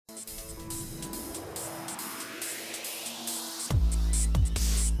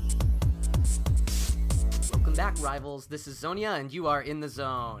back, rivals. This is Xonia, and you are in the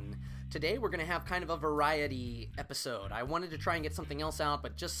zone. Today we're going to have kind of a variety episode. I wanted to try and get something else out,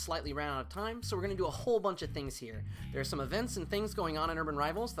 but just slightly ran out of time, so we're going to do a whole bunch of things here. There are some events and things going on in Urban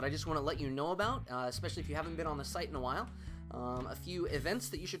Rivals that I just want to let you know about, especially if you haven't been on the site in a while. A few events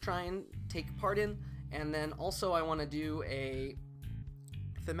that you should try and take part in, and then also I want to do a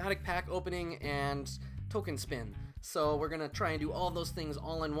thematic pack opening and token spin. So we're going to try and do all those things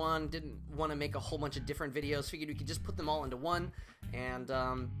all in one. Didn't want to make a whole bunch of different videos. Figured we could just put them all into one and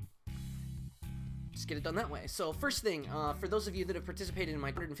just get it done that way. So first thing, for those of you that have participated in my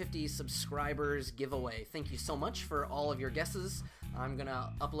 150 subscribers giveaway, thank you so much for all of your guesses. I'm going to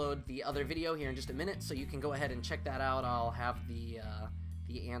upload the other video here in just a minute, so you can go ahead and check that out. I'll have the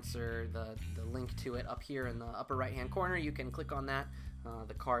answer, the link to it up here in the upper right hand corner. You can click on that,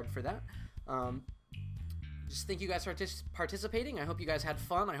 the card for that. Just thank you guys for participating. I hope you guys had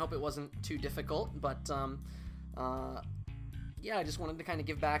fun. I hope it wasn't too difficult, but yeah, I just wanted to kind of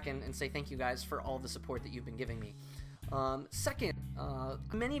give back and say thank you guys for all the support that you've been giving me. Second,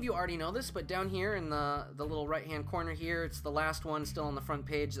 many of you already know this, but down here in the little right-hand corner here, it's the last one still on the front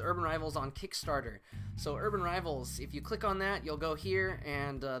page, the Urban Rivals on Kickstarter. So Urban Rivals, if you click on that, you'll go here,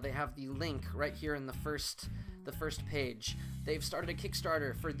 and they have the link right here in the first page. They've started a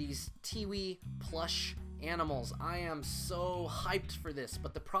Kickstarter for these Tiwi plush animals. I am so hyped for this,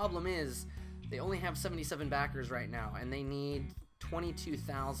 but the problem is they only have 77 backers right now, and they need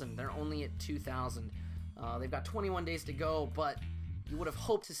 22,000. They're only at 2,000. They've got 21 days to go, but you would have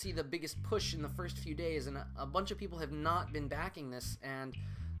hoped to see the biggest push in the first few days, and a bunch of people have not been backing this, and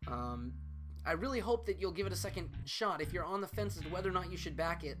I really hope that you'll give it a second shot. If you're on the fence as to whether or not you should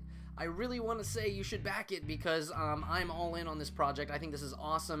back it, I really want to say you should back it, because I'm all in on this project. I think this is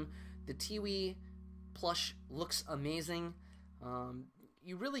awesome. The Tiwi plush looks amazing.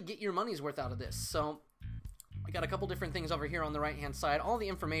 You really get your money's worth out of this. So I got a couple different things over here on the right hand side. All the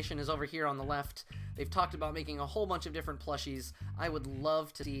information is over here on the left. They've talked about making a whole bunch of different plushies. I would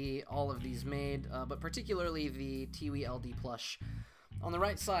love to see all of these made, but particularly the Tiwi LD plush. On the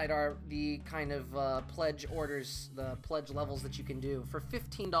right side are the kind of pledge orders, the pledge levels that you can do. For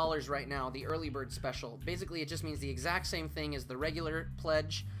 $15 right now, the early bird special. Basically, it just means the exact same thing as the regular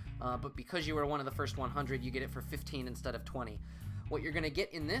pledge, but because you were one of the first 100, you get it for 15 instead of 20. What you're going to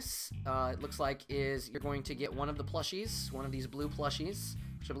get in this, it looks like, is you're going to get one of the plushies, one of these blue plushies,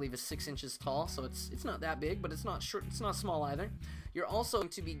 which I believe is 6 inches tall, so it's not that big, but it's not short, it's not small either. You're also going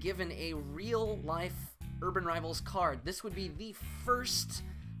to be given a real-life Urban Rivals card. This would be the first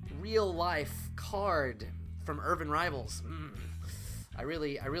real-life card from Urban Rivals. I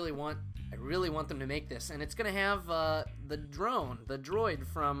really want them to make this, and it's going to have the droid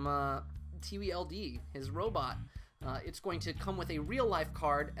from Tiwi LD, his robot. It's going to come with a real-life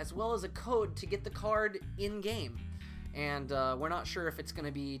card as well as a code to get the card in-game. And we're not sure if it's going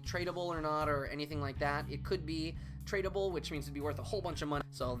to be tradable or not or anything like that. It could be tradable, which means it'd be worth a whole bunch of money.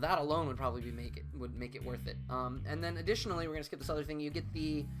 So that alone would probably make it worth it. And then additionally, we're going to skip this other thing. You get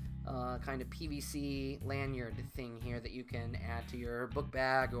the kind of PVC lanyard thing here that you can add to your book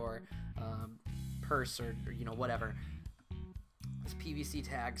bag or purse or you know, whatever. It's PVC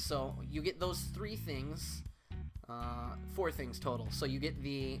tags. So you get those 3 things. 4 things total. So you get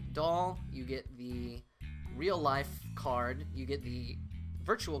the doll, you get the real life card, you get the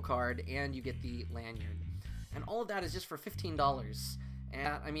virtual card, and you get the lanyard. And all of that is just for $15.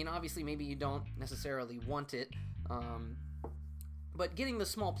 And I mean, obviously maybe you don't necessarily want it, but getting the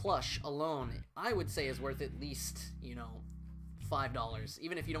small plush alone, I would say is worth at least, you know, $5.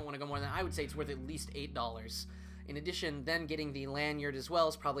 Even if you don't want to go more than that, I would say it's worth at least $8. In addition, then getting the lanyard as well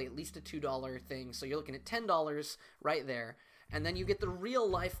is probably at least a $2 thing, so you're looking at $10 right there. And then you get the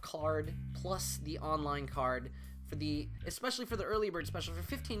real-life card plus the online card for especially for the early bird special for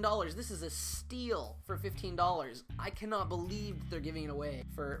 $15. This is a steal for $15. I cannot believe that they're giving it away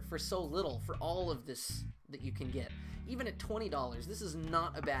for so little, for all of this that you can get. Even at $20, this is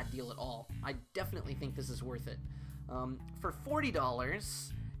not a bad deal at all. I definitely think this is worth it. For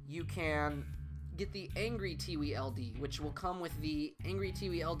 $40, you can get the Angry Tiwi LD, which will come with the Angry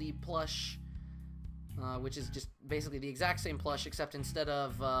Tiwi LD plush, which is just basically the exact same plush, except instead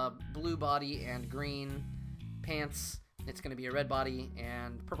of blue body and green pants, it's going to be a red body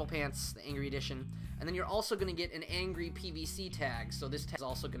and purple pants, the Angry Edition. And then you're also going to get an Angry PVC tag, so this tag is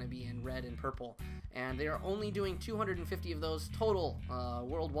also going to be in red and purple. And they are only doing 250 of those total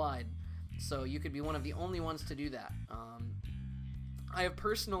worldwide, so you could be one of the only ones to do that. I have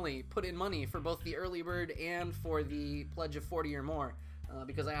personally put in money for both the early bird and for the pledge of 40 or more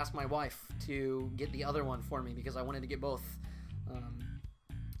because I asked my wife to get the other one for me because I wanted to get both.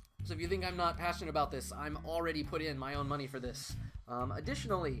 So if you think I'm not passionate about this, I'm already put in my own money for this.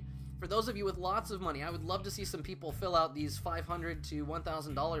 Additionally, for those of you with lots of money, I would love to see some people fill out these $500 to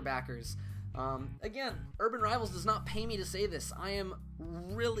 $1,000 backers. Again, Urban Rivals does not pay me to say this. I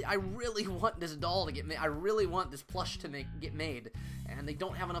really want this doll to get made. I really want this plush to get made, and they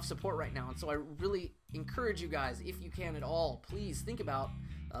don't have enough support right now. And so I really encourage you guys, if you can at all, please think about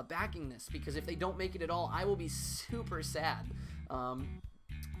backing this, because if they don't make it at all, I will be super sad.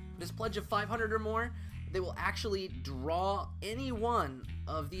 This pledge of 500 or more, they will actually draw any one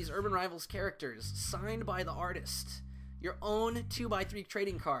of these Urban Rivals characters signed by the artist. Your own 2x3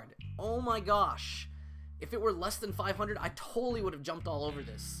 trading card. Oh my gosh. If it were less than 500, I totally would have jumped all over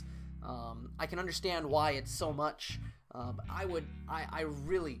this. I can understand why it's so much. I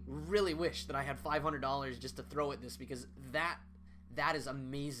really wish that I had $500 just to throw at this, because that is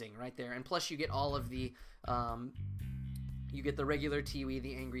amazing right there. And plus you get all of the, you get the regular Tiwi,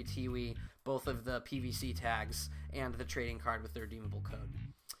 the angry Tiwi, both of the PVC tags, and the trading card with the redeemable code.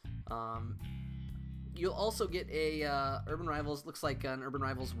 You'll also get a Urban Rivals, looks like an Urban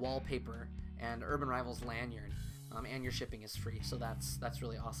Rivals wallpaper and Urban Rivals lanyard, and your shipping is free, so that's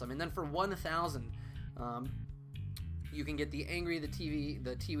really awesome. And then for 1,000, you can get the angry, the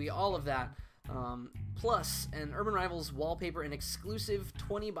Tiwi, all of that, plus an Urban Rivals wallpaper, an exclusive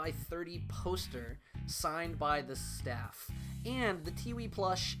 20x30 poster signed by the staff. And the Tiwi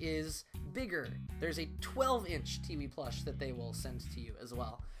plush is bigger. There's a 12-inch Tiwi plush that they will send to you as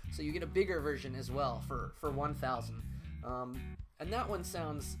well. So you get a bigger version as well for 1,000. And that one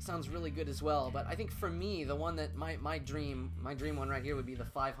sounds really good as well. But I think for me, the one that my dream one right here would be the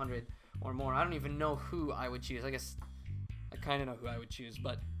 500 or more. I don't even know who I would choose. I guess I kind of know who I would choose,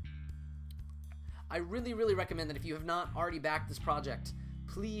 but I really recommend that if you have not already backed this project,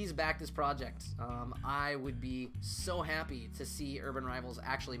 please back this project. I would be so happy to see Urban Rivals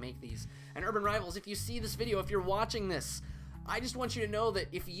actually make these. And Urban Rivals, if you see this video, if you're watching this, I just want you to know that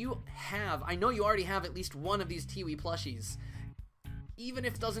if you have, I know you already have at least one of these Tiwi plushies, even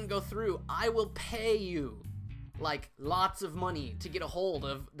if it doesn't go through, I will pay you like lots of money to get a hold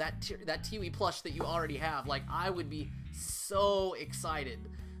of that Tiwi plush that you already have. Like, I would be so excited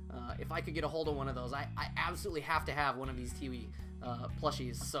if I could get a hold of one of those. I absolutely have to have one of these Tiwi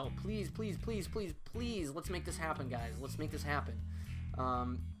plushies. So please, let's make this happen, guys. Let's make this happen.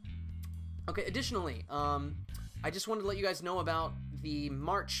 Okay, additionally, I just wanted to let you guys know about the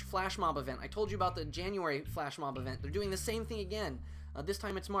March Flashmob event. I told you about the January Flashmob event. They're doing the same thing again. This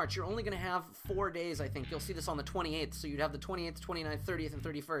time it's March. You're only going to have 4 days, I think. You'll see this on the 28th, so you'd have the 28th, 29th, 30th, and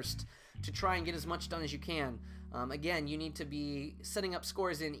 31st to try and get as much done as you can. Again, you need to be setting up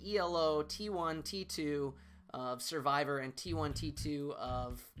scores in ELO, T1, T2 of Survivor, and T1, T2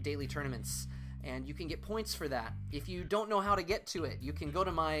 of daily tournaments. And you can get points for that. If you don't know how to get to it, you can go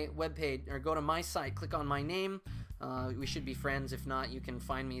to my webpage, or go to my site, click on my name. We should be friends. If not, you can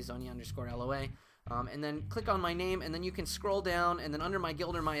find me, Xonia_LOA. And then click on my name, and then you can scroll down, and then under my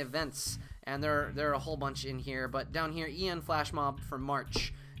guild are my events. And there are a whole bunch in here, but down here, EN Flashmob for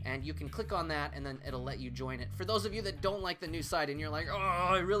March. And you can click on that, and then it'll let you join it. For those of you that don't like the new site, and you're like, oh,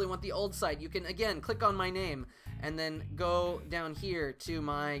 I really want the old site, you can, again, click on my name, and then go down here to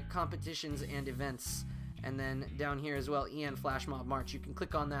my competitions and events. And then down here as well, EN Flashmob March. You can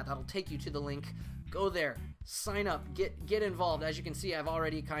click on that. That'll take you to the link. Go there. Sign up. Get involved. As you can see, I've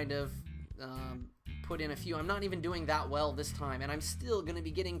already kind of put in a few. I'm not even doing that well this time, and I'm still going to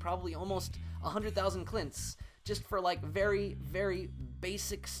be getting probably almost 100,000 clints just for like very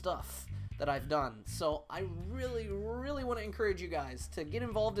basic stuff that I've done. So I really want to encourage you guys to get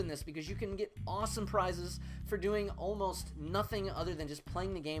involved in this, because you can get awesome prizes for doing almost nothing other than just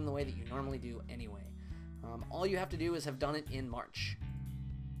playing the game the way that you normally do anyway. All you have to do is have done it in March.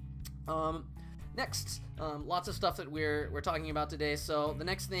 Next, lots of stuff that we're talking about today. So the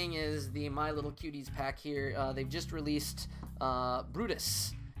next thing is the My Little Cuties pack here. They've just released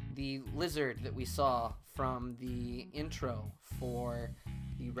Brutus, the lizard that we saw from the intro for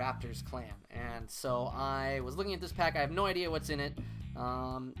the Raptors clan. And so I was looking at this pack. I have no idea what's in it.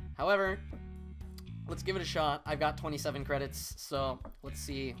 However, let's give it a shot. I've got 27 credits, so let's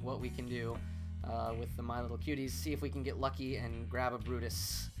see what we can do with the My Little Cuties. See if we can get lucky and grab a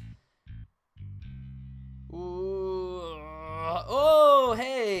Brutus. Ooh. Oh,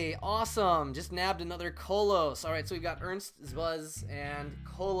 hey, awesome. Just nabbed another Kolos. All right, so we've got Ernst, Zbuzz, and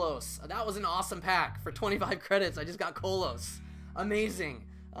Kolos. That was an awesome pack. For 25 credits, I just got Kolos. Amazing.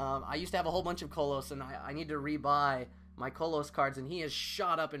 I used to have a whole bunch of Kolos, and I need to rebuy my Kolos cards, and he has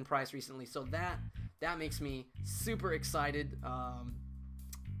shot up in price recently, so that makes me super excited.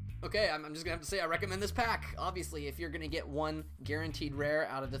 Okay, I'm just gonna have to say I recommend this pack. Obviously, if you're gonna get one guaranteed rare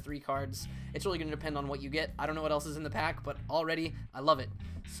out of the 3 cards, it's really gonna depend on what you get. I don't know what else is in the pack, but already I love it.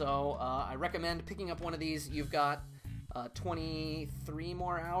 So I recommend picking up one of these. You've got 23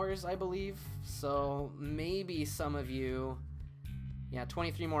 more hours, I believe. So maybe some of you, yeah,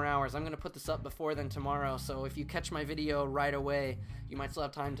 23 more hours. I'm gonna put this up before then tomorrow. So if you catch my video right away, you might still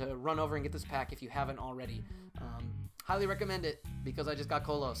have time to run over and get this pack if you haven't already. Highly recommend it because I just got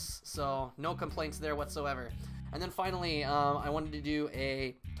Kolos, so no complaints there whatsoever. And then finally, I wanted to do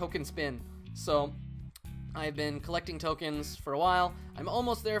a token spin. So I've been collecting tokens for a while. I'm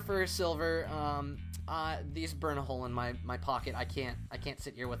almost there for silver. These burn a hole in my pocket. I can't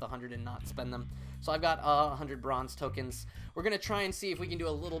sit here with 100 and not spend them. So I've got 100 bronze tokens. We're gonna try and see if we can do a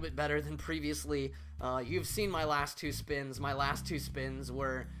little bit better than previously. You've seen my last 2 spins. My last 2 spins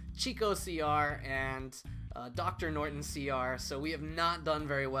were Chico CR and Dr. Norton CR, so we have not done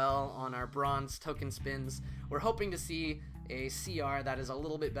very well on our bronze token spins. We're hoping to see a CR that is a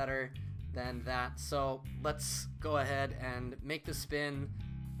little bit better than that, so let's go ahead and make the spin.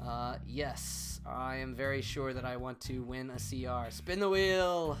 Yes, I am very sure that I want to win a CR. Spin the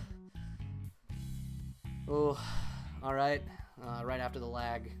wheel! Oh, alright, right after the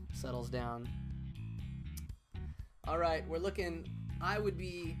lag settles down. Alright, we're looking... I would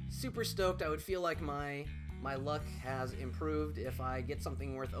be super stoked. I would feel like my luck has improved if I get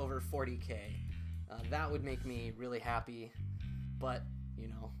something worth over 40k. That would make me really happy. But, you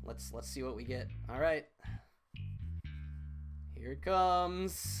know, let's see what we get. All right. Here it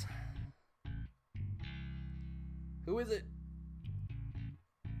comes. Who is it?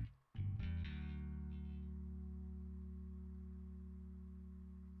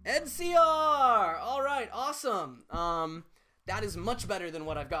 EdCR! All right, awesome. That is much better than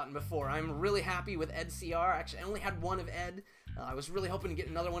what I've gotten before. I'm really happy with EdCR. Actually, I only had one of Ed. I was really hoping to get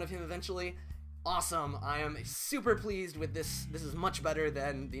another one of him eventually. Awesome. I am super pleased with this. This is much better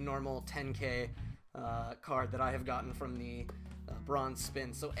than the normal 10k card that I have gotten from the bronze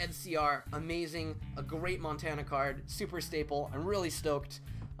spin. So EdCR, amazing. A great Montana card. Super staple. I'm really stoked.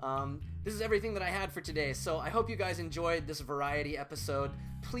 This is everything that I had for today. So I hope you guys enjoyed this variety episode.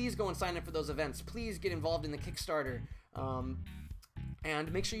 Please go and sign up for those events. Please get involved in the Kickstarter.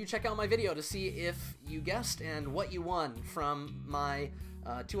 And make sure you check out my video to see if you guessed and what you won from my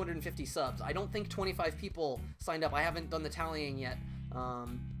 250 subs. I don't think 25 people signed up. I haven't done the tallying yet.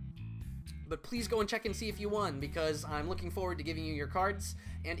 But please go and check and see if you won, because I'm looking forward to giving you your cards.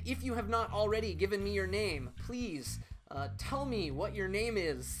 And if you have not already given me your name, please tell me what your name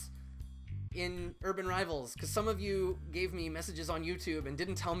is in Urban Rivals, because some of you gave me messages on YouTube and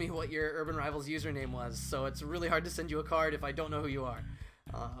didn't tell me what your Urban Rivals username was, so it's really hard to send you a card if I don't know who you are.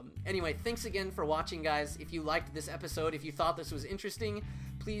 Anyway, thanks again for watching, guys. If you liked this episode, if you thought this was interesting,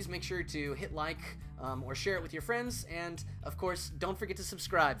 please make sure to hit like or share it with your friends, and of course, don't forget to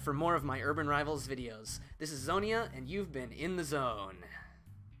subscribe for more of my Urban Rivals videos. This is Xonia, and you've been in the zone.